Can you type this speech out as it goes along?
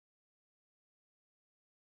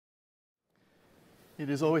It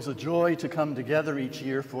is always a joy to come together each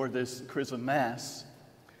year for this Chrism Mass.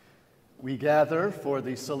 We gather for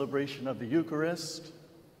the celebration of the Eucharist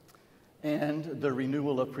and the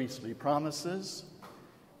renewal of priestly promises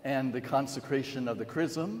and the consecration of the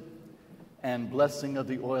Chrism and blessing of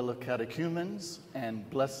the oil of catechumens and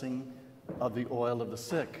blessing of the oil of the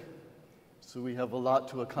sick. So we have a lot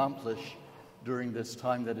to accomplish during this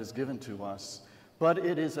time that is given to us. But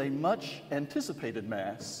it is a much anticipated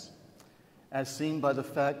Mass, as seen by the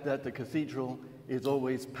fact that the Cathedral is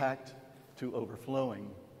always packed to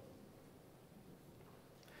overflowing.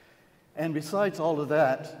 And besides all of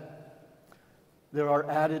that, there are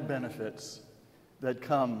added benefits that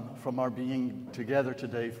come from our being together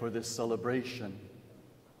today for this celebration.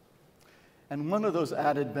 And one of those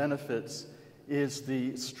added benefits is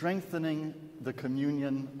the strengthening the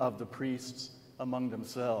communion of the priests among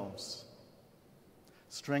themselves,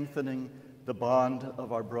 strengthening the bond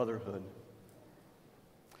of our brotherhood.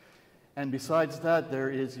 And besides that, there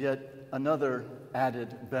is yet another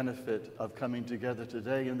added benefit of coming together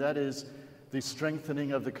today, and that is the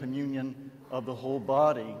strengthening of the communion of the whole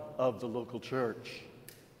body of the local church: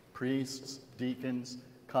 priests, deacons,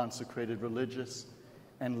 consecrated religious,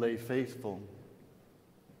 and lay faithful.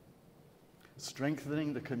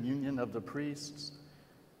 Strengthening the communion of the priests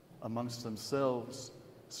amongst themselves,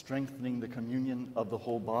 strengthening the communion of the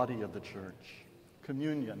whole body of the church.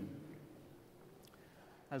 Communion.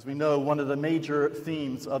 As we know, one of the major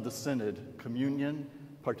themes of the Synod: communion,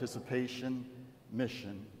 participation,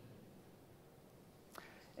 mission.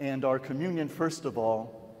 And our communion, first of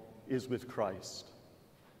all, is with Christ.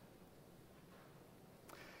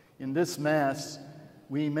 In this Mass,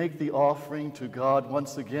 we make the offering to God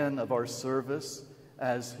once again of our service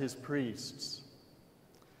as His priests.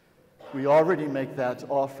 We already make that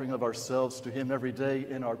offering of ourselves to Him every day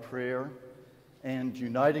in our prayer, and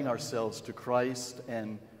uniting ourselves to Christ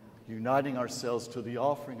and uniting ourselves to the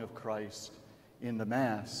offering of Christ in the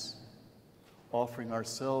Mass, offering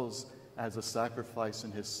ourselves as a sacrifice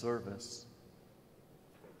in His service.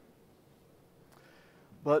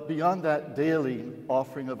 But beyond that daily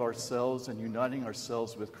offering of ourselves and uniting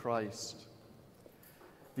ourselves with Christ,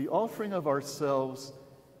 the offering of ourselves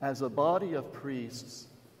as a body of priests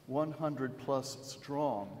 100 plus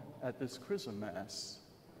strong at this Chrism Mass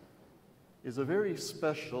is a very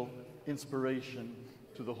special inspiration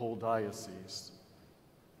to the whole diocese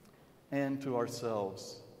and to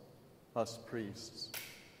ourselves, us priests.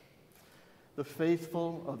 The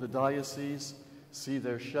faithful of the diocese see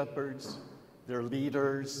their shepherds, their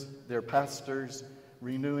leaders, their pastors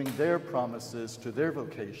renewing their promises to their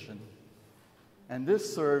vocation, and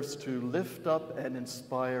this serves to lift up and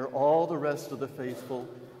inspire all the rest of the faithful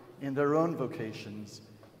in their own vocations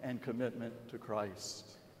and commitment to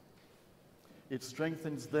Christ. It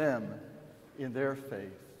strengthens them in their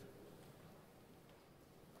faith.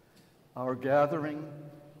 Our gathering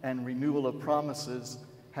and renewal of promises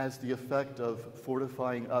has the effect of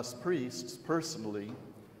fortifying us priests personally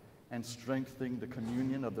and strengthening the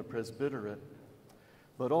communion of the presbyterate,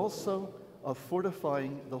 but also of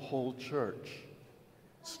fortifying the whole church,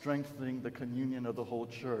 strengthening the communion of the whole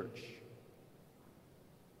church,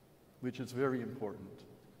 which is very important.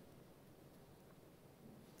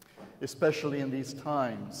 Especially in these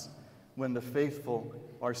times when the faithful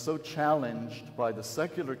are so challenged by the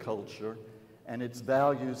secular culture and its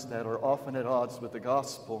values that are often at odds with the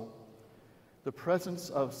gospel, the presence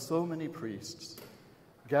of so many priests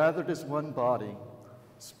gathered as one body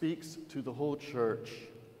speaks to the whole church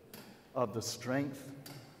of the strength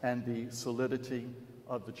and the solidity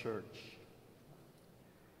of the church.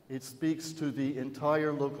 It speaks to the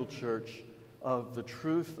entire local church of the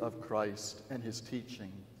truth of Christ and His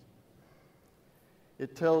teaching.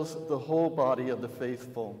 It tells the whole body of the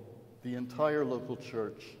faithful, the entire local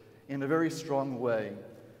church, in a very strong way,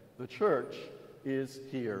 the church is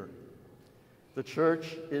here. The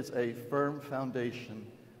church is a firm foundation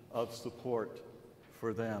of support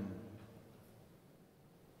for them.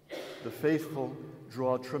 The faithful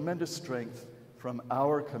draw tremendous strength from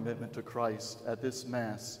our commitment to Christ at this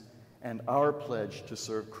Mass and our pledge to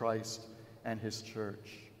serve Christ and His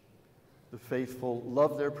church. The faithful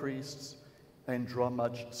love their priests and draw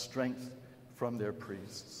much strength from their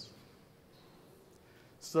priests.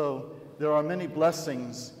 So there are many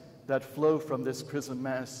blessings that flow from this Chrism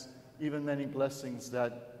Mass, even many blessings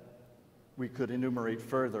that we could enumerate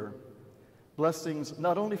further. Blessings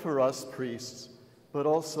not only for us priests, but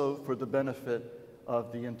also for the benefit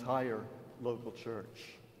of the entire local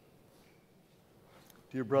church.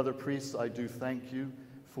 Dear brother priests, I do thank you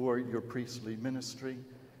for your priestly ministry,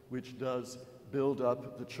 which does build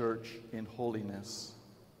up the church in holiness.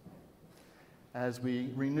 as we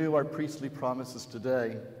renew our priestly promises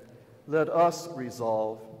today, let us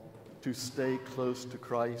resolve to stay close to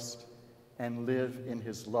Christ and live in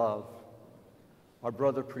his love. Our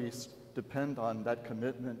brother priests depend on that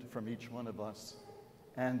commitment from each one of us,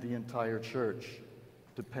 and the entire church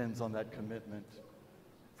depends on that commitment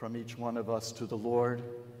from each one of us to the Lord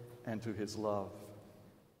and to his love.